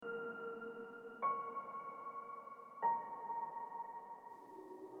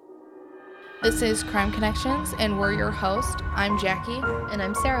This is Crime Connections, and we're your host. I'm Jackie. And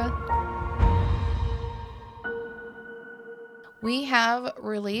I'm Sarah. We have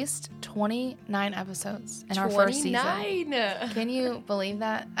released 29 episodes in our first season. 29! Can you believe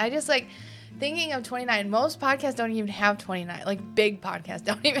that? I just thinking of 29. Most podcasts don't even have 29. Big podcasts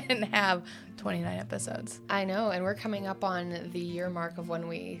don't even have 29 episodes. I know, and we're coming up on the year mark of when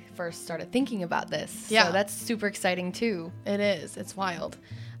we first started thinking about this. Yeah. So that's super exciting too. It is. It's wild.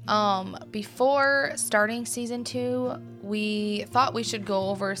 Before starting season 2, we thought we should go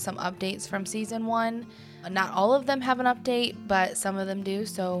over some updates from season 1. Not all of them have an update, but some of them do,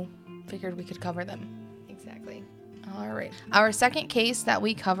 so figured we could cover them. Exactly. All right. Our second case that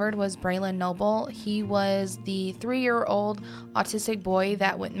we covered was Braylon Noble. He was the 3-year-old autistic boy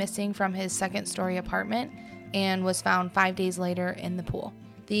that went missing from his second-story apartment and was found 5 days later in the pool.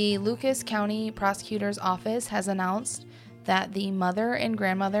 The Lucas County Prosecutor's Office has announced that the mother and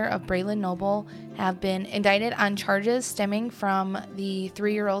grandmother of Braylon Noble have been indicted on charges stemming from the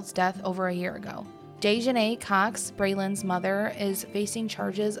 3-year-old's death over a year ago. Dejanay Cox, Braylon's mother, is facing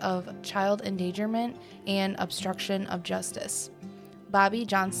charges of child endangerment and obstruction of justice. Bobby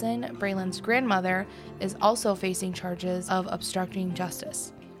Johnson, Braylon's grandmother, is also facing charges of obstructing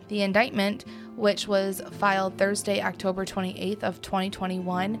justice. The indictment, which was filed Thursday, October 28th of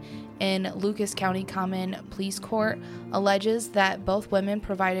 2021 in Lucas County Common Pleas Court, alleges that both women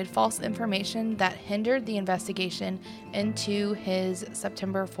provided false information that hindered the investigation into his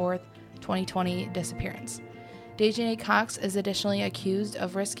September 4th, 2020 disappearance. Dejanay Cox is additionally accused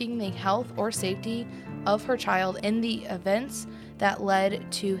of risking the health or safety of her child in the events that led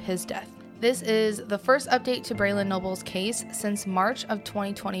to his death. This is the first update to Braylon Noble's case since March of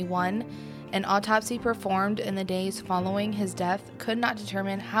 2021. An autopsy performed in the days following his death could not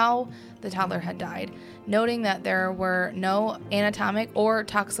determine how the toddler had died, noting that there were no anatomic or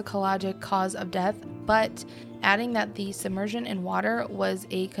toxicologic cause of death, but adding that the submersion in water was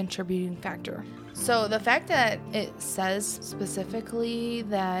a contributing factor. So the fact that it says specifically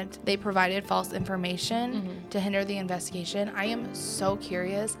that they provided false information to hinder the investigation, I am so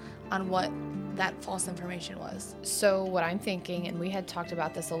curious on what that false information was. So what I'm thinking, and we had talked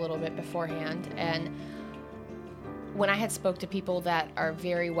about this a little bit beforehand, and when I had spoke to people that are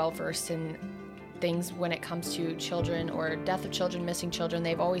very well versed in things when it comes to children or death of children, missing children,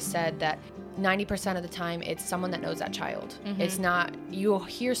 they've always said that 90% of the time it's someone that knows that child. It's not, you'll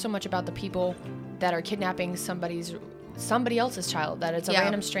hear so much about the people that are kidnapping somebody else's child, that it's a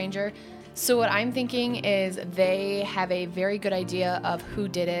random stranger. So what I'm thinking is they have a very good idea of who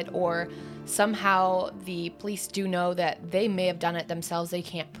did it, or somehow the police do know that they may have done it themselves. They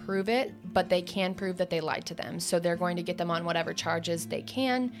can't prove it, but they can prove that they lied to them. So they're going to get them on whatever charges they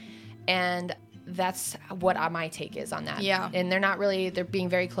can. And that's what my take is on that. Yeah. And they're being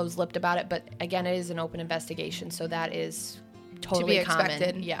very close-lipped about it. But again, it is an open investigation. So that is totally to be common.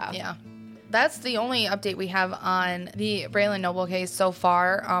 expected. Yeah. That's the only update we have on the Braylon Noble case so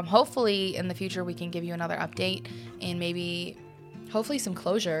far. Hopefully in the future we can give you another update and maybe hopefully some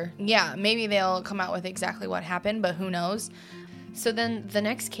closure. Yeah, maybe they'll come out with exactly what happened, but who knows? So then the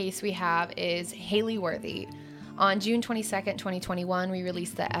next case we have is Haley Worthy. On June 22nd, 2021, we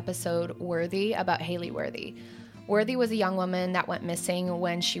released the episode Worthy about Haley Worthy. Worthy was a young woman that went missing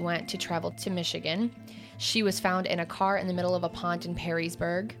when she went to travel to Michigan. She was found in a car in the middle of a pond in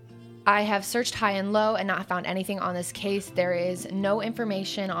Perrysburg. I have searched high and low and not found anything on this case. There is no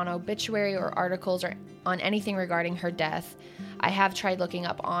information on obituary or articles or on anything regarding her death. I have tried looking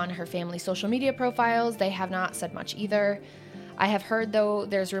up on her family's social media profiles. They have not said much either. I have heard, though,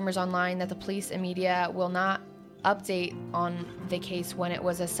 there's rumors online that the police and media will not update on the case when it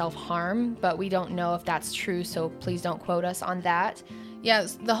was a self-harm, but we don't know if that's true, so please don't quote us on that.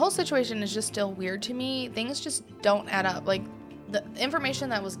 Yes, the whole situation is just still weird to me. Things just don't add up. The information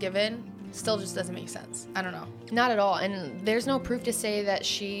that was given still just doesn't make sense. I don't know. Not at all. And there's no proof to say that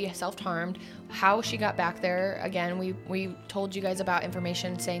she self-harmed. How she got back there, again, we told you guys about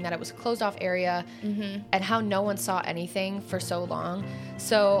information saying that it was a closed-off area and how no one saw anything for so long.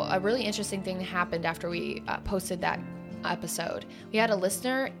 So a really interesting thing happened after we posted that episode. We had a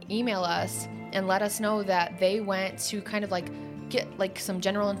listener email us and let us know that they went to kind of get some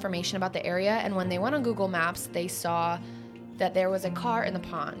general information about the area, and when they went on Google Maps, they saw that there was a car in the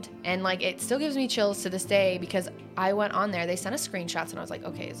pond. And it still gives me chills to this day because I went on there. They sent us screenshots and I was like,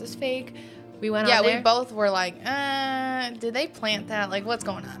 okay, is this fake? We went on there. Yeah, we both were like, did they plant that? What's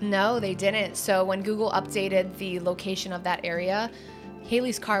going on? No, they didn't. So when Google updated the location of that area,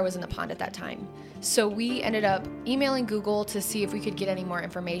 Haley's car was in the pond at that time. So we ended up emailing Google to see if we could get any more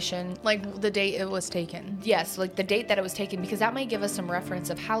information. Like the date it was taken. Yes, like the date that it was taken, because that might give us some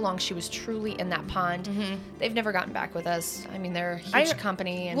reference of how long she was truly in that pond. They've never gotten back with us. I mean, they're a huge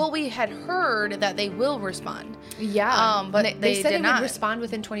company. And well, we had heard that they will respond. Yeah, but they said did they would not respond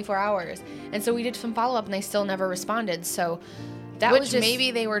within 24 hours. And so we did some follow-up, and they still never responded. So that Which was just... maybe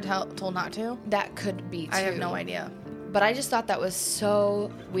they were told not to. That could be, too. I have no idea. But I just thought that was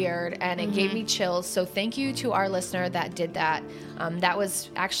so weird, and it gave me chills. So thank you to our listener that did that. That was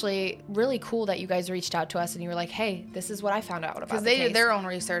actually really cool that you guys reached out to us and you were like, hey, this is what I found out about the case. Because they did their own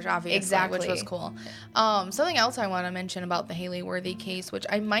research, obviously, Exactly. which was cool. Something else I want to mention about the Haley Worthy case, which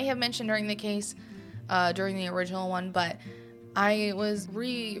I might have mentioned during the case, during the original one, but I was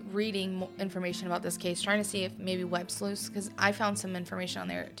rereading information about this case, trying to see if maybe Web Sleuths, because I found some information on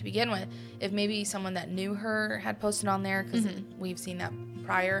there to begin with, if maybe someone that knew her had posted on there, because we've seen that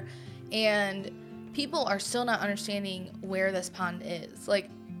prior, and people are still not understanding where this pond is. Like,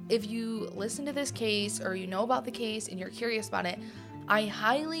 if you listen to this case or you know about the case and you're curious about it, I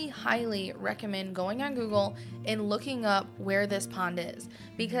highly, highly recommend going on Google and looking up where this pond is,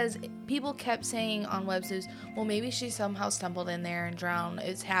 because people kept saying on Web Sleuths, well, maybe she somehow stumbled in there and drowned.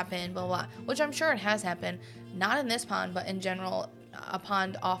 It's happened, blah, blah, which I'm sure it has happened. Not in this pond, but in general, a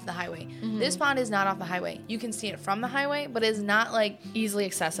pond off the highway. This pond is not off the highway. You can see it from the highway, but it's not like easily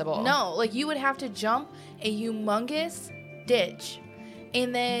accessible. No, like you would have to jump a humongous ditch.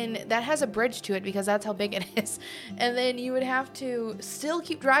 And then that has a bridge to it because that's how big it is. And then you would have to still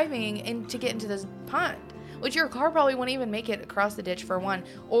keep driving and to get into this pond, which your car probably wouldn't even make it across the ditch for one,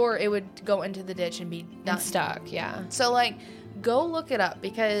 or it would go into the ditch and be done. Stuck, yeah. So like, go look it up,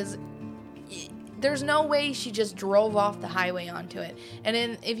 because there's no way she just drove off the highway onto it. And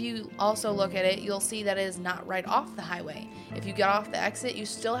then if you also look at it, you'll see that it is not right off the highway. If you get off the exit, you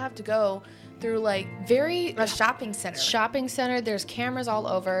still have to go through like a shopping center. There's cameras all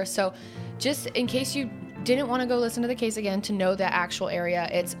over. So just in case you didn't want to go listen to the case again to know the actual area,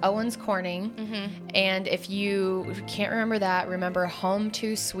 it's Owens Corning. And if you can't remember that, remember Home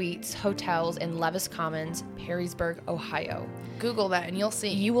 2 Suites Hotels in Levis Commons, Perrysburg, Ohio. Google that and you'll see.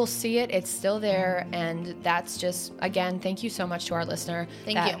 You will see it. It's still there. And that's just, again, thank you so much to our listener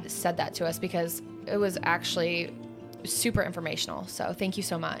that said that to us, because it was actually super informational. So thank you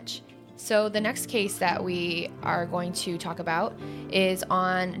so much. So the next case that we are going to talk about is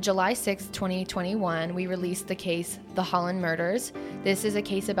on July 6th, 2021. We released the case, The Holland Murders. This is a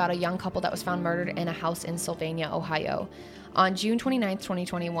case about a young couple that was found murdered in a house in Sylvania, Ohio. On June 29th,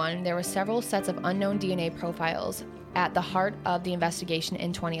 2021, there were several sets of unknown DNA profiles at the heart of the investigation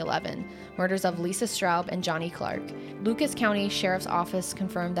in 2011, murders of Lisa Straub and Johnny Clark. Lucas County Sheriff's Office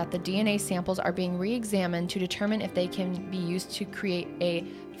confirmed that the DNA samples are being re-examined to determine if they can be used to create a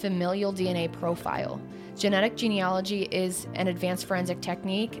familial DNA profile. Genetic genealogy is an advanced forensic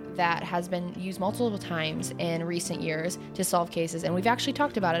technique that has been used multiple times in recent years to solve cases, and we've actually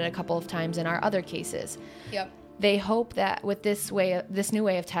talked about it a couple of times in our other cases. Yep. They hope that with this new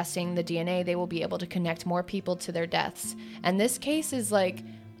way of testing the DNA, they will be able to connect more people to their deaths. And this case is like,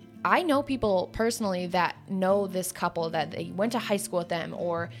 I know people personally that know this couple, that they went to high school with them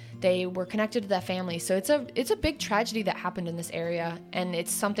or they were connected to that family. So it's a big tragedy that happened in this area, and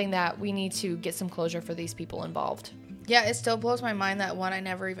it's something that we need to get some closure for these people involved. Yeah, it still blows my mind that, one, I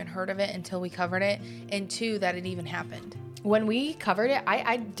never even heard of it until we covered it, and two, that it even happened. When we covered it,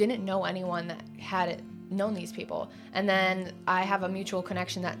 I didn't know anyone that had known these people. And then I have a mutual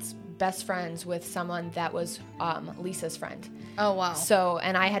connection that's best friends with someone that was Lisa's friend. Oh, wow. So,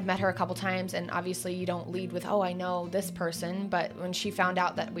 and I had met her a couple times, and obviously you don't lead with, oh, I know this person. But when she found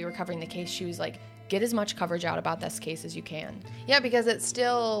out that we were covering the case, she was like, get as much coverage out about this case as you can. Yeah, because it's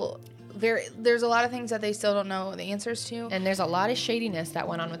still there's a lot of things that they still don't know the answers to. And there's a lot of shadiness that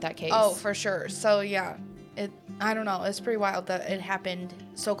went on with that case. Oh, for sure. So, yeah, I don't know. It's pretty wild that it happened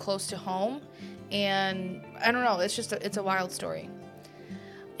so close to home. And I don't know. It's a wild story.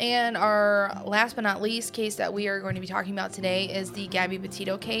 And our last but not least case that we are going to be talking about today is the Gabby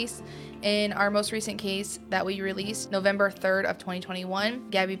Petito case. In our most recent case that we released, November 3rd of 2021,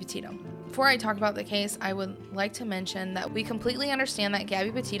 Gabby Petito. Before I talk about the case, I would like to mention that we completely understand that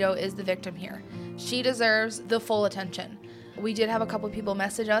Gabby Petito is the victim here. She deserves the full attention. We did have a couple of people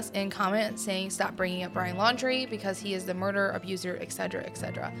message us and comment saying stop bringing up Brian Laundrie because he is the murder, abuser, etc.,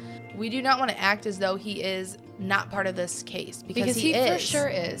 etc. We do not want to act as though he is not part of this case because he is. For sure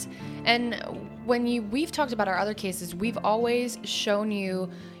is. And when we've talked about our other cases, we've always shown you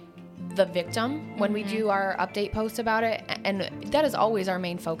the victim when we do our update posts about it, and that is always our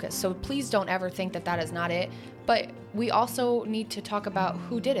main focus. So please don't ever think that that is not it. But we also need to talk about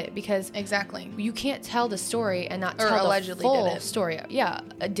who did it, because Exactly. you can't tell the story and not Or tell allegedly the full did it. story. Yeah,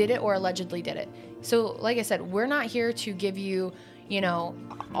 did it or allegedly did it. So like I said, we're not here to give you,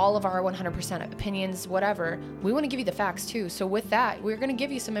 all of our 100% opinions, whatever. We want to give you the facts too. So with that, we're going to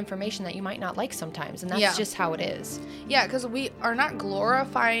give you some information that you might not like sometimes, and that's just how it is. Yeah, because we are not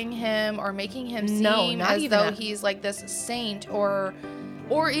glorifying him or making him No, seem not as even though that. he's like this saint or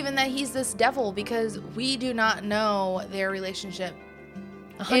even that he's this devil, because we do not know their relationship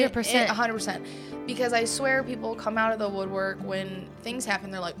 100%. 100%. Because I swear people come out of the woodwork when things happen.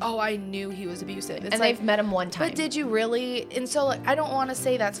 They're like, oh, I knew he was abusive. It's And like, they've met him one time. but did you really? And so like, I don't want to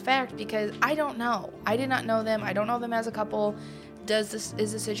say that's fact, because I don't know. I did not know them. I don't know them as a couple. Is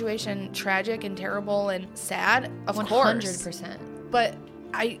the situation tragic and terrible and sad? Of 100%. course. But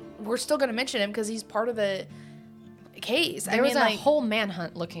we're still going to mention him because he's part of the case. There was a whole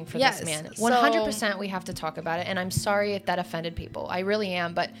manhunt looking for Yes, this man. so- 100% we have to talk about it, and I'm sorry if that offended people. I really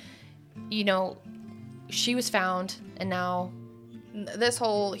am, but she was found, and now this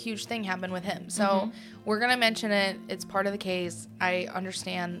whole huge thing happened with him. So we're going to mention it. It's part of the case. I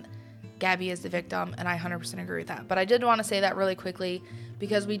understand Gabby is the victim, and I 100% agree with that. But I did want to say that really quickly,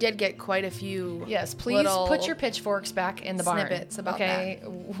 because we did get quite a few yes, please little put your pitchforks back in the barn. snippets about okay?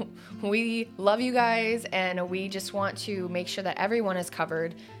 We love you guys, and we just want to make sure that everyone is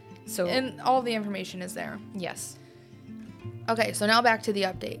covered. So and all the information is there. yes. Okay, so now back to the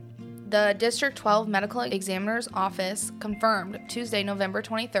update. The District 12 Medical Examiner's Office confirmed Tuesday, November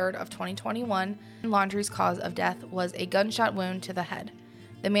 23rd of 2021, Laundrie's cause of death was a gunshot wound to the head.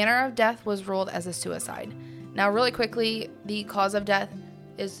 The manner of death was ruled as a suicide. Now, really quickly, the cause of death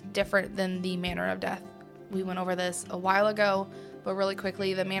is different than the manner of death. We went over this a while ago, but really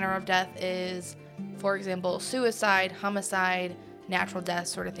quickly, the manner of death is, for example, suicide, homicide, natural death,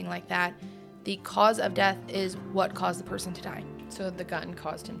 sort of thing like that. The cause of death is what caused the person to die. So the gun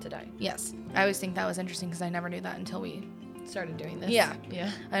caused him to die. Yes. I always think that was interesting because I never knew that until we Started doing this. Yeah.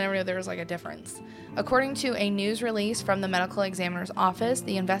 Yeah. I never knew there was like a difference. According to a news release from the medical examiner's office,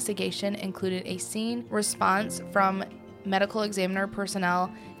 the investigation included a scene response from medical examiner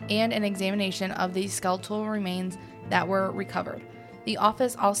personnel and an examination of the skeletal remains that were recovered. The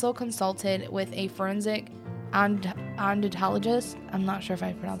office also consulted with a forensic odontologist, I'm not sure if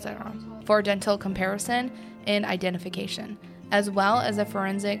I pronounced that wrong, for dental comparison and identification, as well as a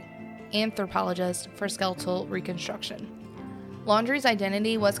forensic anthropologist for skeletal reconstruction. Laundrie's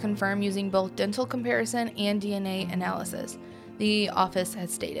identity was confirmed using both dental comparison and DNA analysis, the office had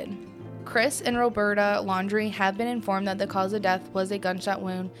stated. Chris and Roberta Laundrie have been informed that the cause of death was a gunshot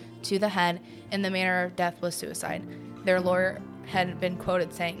wound to the head and the manner of death was suicide. Their lawyer had been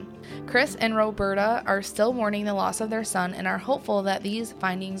quoted saying, Chris and Roberta are still mourning the loss of their son and are hopeful that these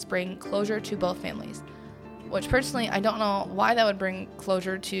findings bring closure to both families. Which personally, I don't know why that would bring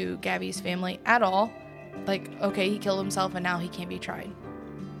closure to Gabby's family at all. Like, okay, he killed himself and now he can't be tried.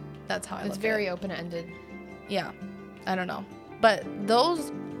 That's how I look at it. It's very open-ended. Yeah, I don't know. But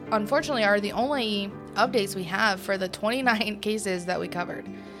those, unfortunately, are the only updates we have for the 29 cases that we covered.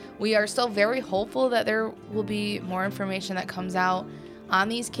 We are still very hopeful that there will be more information that comes out on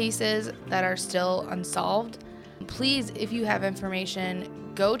these cases that are still unsolved. Please, if you have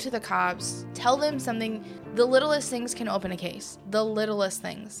information, go to the cops, tell them something. The littlest things can open a case. The littlest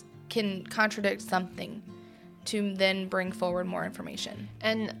things can contradict something to then bring forward more information.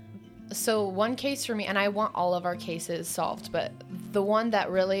 And so one case for me, and I want all of our cases solved, but the one that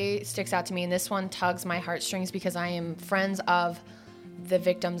really sticks out to me, and this one tugs my heartstrings because I am friends of the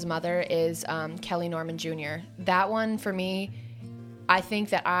victim's mother, is Kelly Norman Jr. That one for me, I think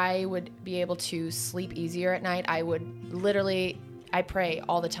that I would be able to sleep easier at night. I pray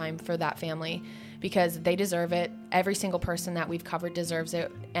all the time for that family because they deserve it. Every single person that we've covered deserves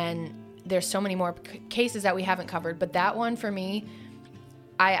it. And there's so many more cases that we haven't covered. But that one for me,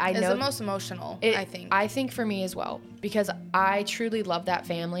 I know it's the most emotional, I think. I think for me as well, because I truly love that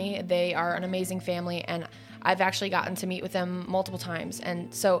family. They are an amazing family, and I've actually gotten to meet with them multiple times.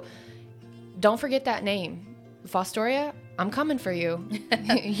 And so don't forget that name. Fostoria, I'm coming for you.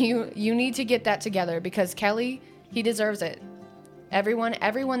 You need to get that together because Kelly, he deserves it. Everyone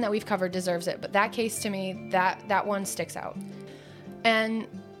that we've covered deserves it. But that case to me, that one sticks out. And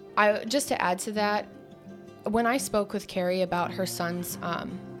just to add to that, when I spoke with Carrie about her son's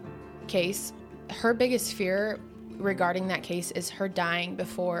case, her biggest fear regarding that case is her dying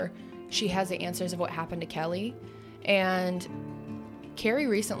before she has the answers of what happened to Kelly. And Carrie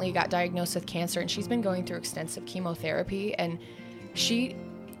recently got diagnosed with cancer, and she's been going through extensive chemotherapy, and she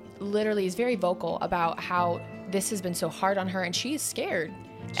literally is very vocal about how this has been so hard on her and she is scared.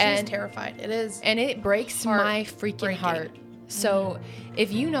 She's terrified. It is. And it breaks my freaking heart. So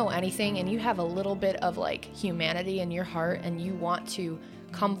if you know anything and you have a little bit of like humanity in your heart and you want to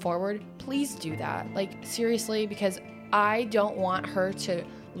come forward, please do that. Like seriously, because I don't want her to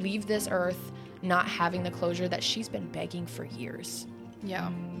leave this earth not having the closure that she's been begging for years.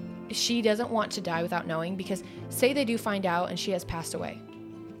 Yeah. She doesn't want to die without knowing, because say they do find out and she has passed away.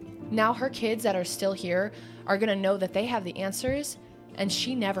 Now her kids that are still here are going to know that they have the answers and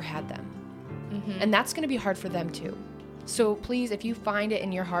she never had them. And that's going to be hard for them too. So please, if you find it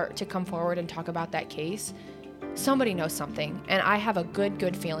in your heart to come forward and talk about that case, somebody knows something. And I have a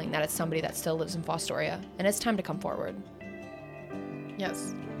good feeling that it's somebody that still lives in Fostoria, and it's time to come forward.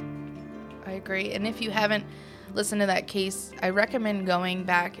 Yes, I agree. And if you haven't listened to that case, I recommend going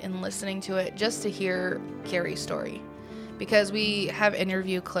back and listening to it just to hear Carrie's story, because we have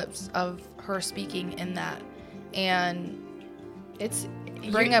interview clips of her speaking in that, and it's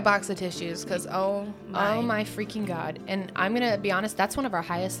bring a box of tissues, because oh my freaking God. And I'm gonna be honest, that's one of our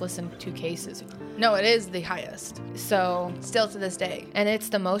highest listened to cases. No, it is the highest, so still to this day, and it's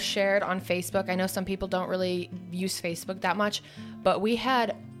the most shared on Facebook. I know some people don't really use Facebook that much, but we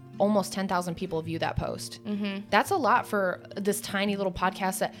had almost 10,000 people view that post. That's a lot for this tiny little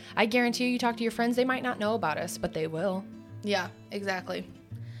podcast that I guarantee you talk to your friends, they might not know about us, but they will. Yeah, exactly.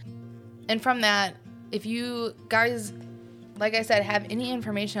 And from that, if you guys, like I said, have any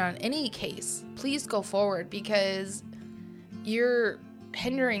information on any case, please go forward, because you're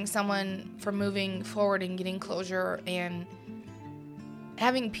hindering someone from moving forward and getting closure and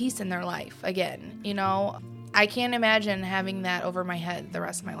having peace in their life again. You know, I can't imagine having that over my head the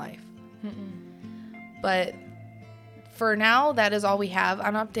rest of my life. But for now, that is all we have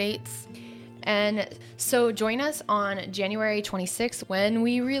on updates. And so join us on January 26th when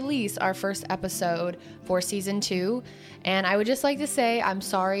we release our first episode for season 2. And I would just like to say I'm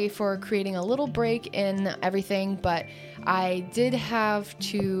sorry for creating a little break in everything, but I did have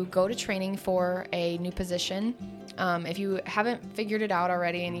to go to training for a new position. If you haven't figured it out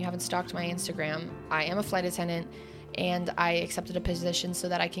already and you haven't stalked my Instagram, I am a flight attendant, and I accepted a position so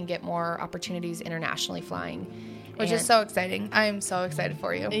that I can get more opportunities internationally flying. Which is so exciting. I'm so excited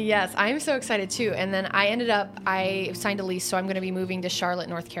for you. Yes, I'm so excited too. And then I signed a lease, so I'm going to be moving to Charlotte,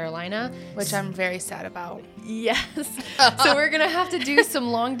 North Carolina. Which I'm very sad about. Yes. So we're going to have to do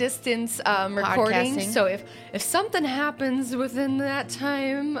some long distance recording. So if something happens within that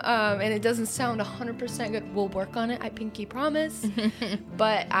time and it doesn't sound 100% good, we'll work on it. I pinky promise.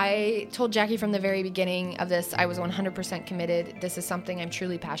 But I told Jackie from the very beginning of this, I was 100% committed. This is something I'm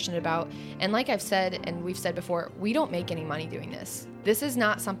truly passionate about. And like I've said, and we've said before, we don't make any money doing this. This is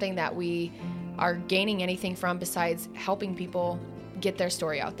not something that we are gaining anything from besides helping people get their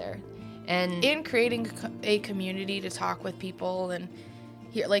story out there. And in creating a community to talk with people and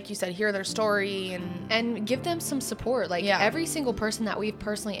hear, like you said, hear their story and give them some support. Like every single person that we've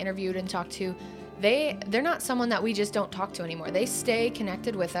personally interviewed and talked to, they're not someone that we just don't talk to anymore. They stay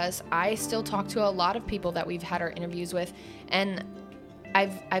connected with us. I still talk to a lot of people that we've had our interviews with, and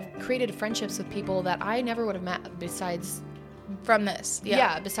I've created friendships with people that I never would have met besides from this.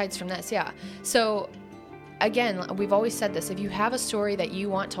 Besides from this. Yeah. So again, we've always said this. If you have a story that you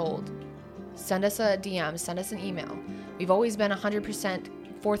want told, send us a DM, send us an email. We've always been 100%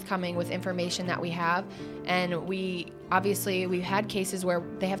 forthcoming with information that we have. And we've had cases where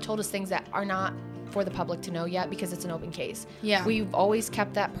they have told us things that are not for the public to know yet because it's an open case. Yeah. We've always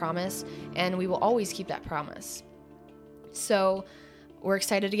kept that promise, and we will always keep that promise. So we're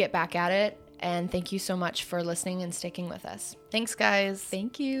excited to get back at it. And thank you so much for listening and sticking with us. Thanks, guys.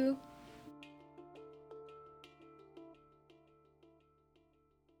 Thank you.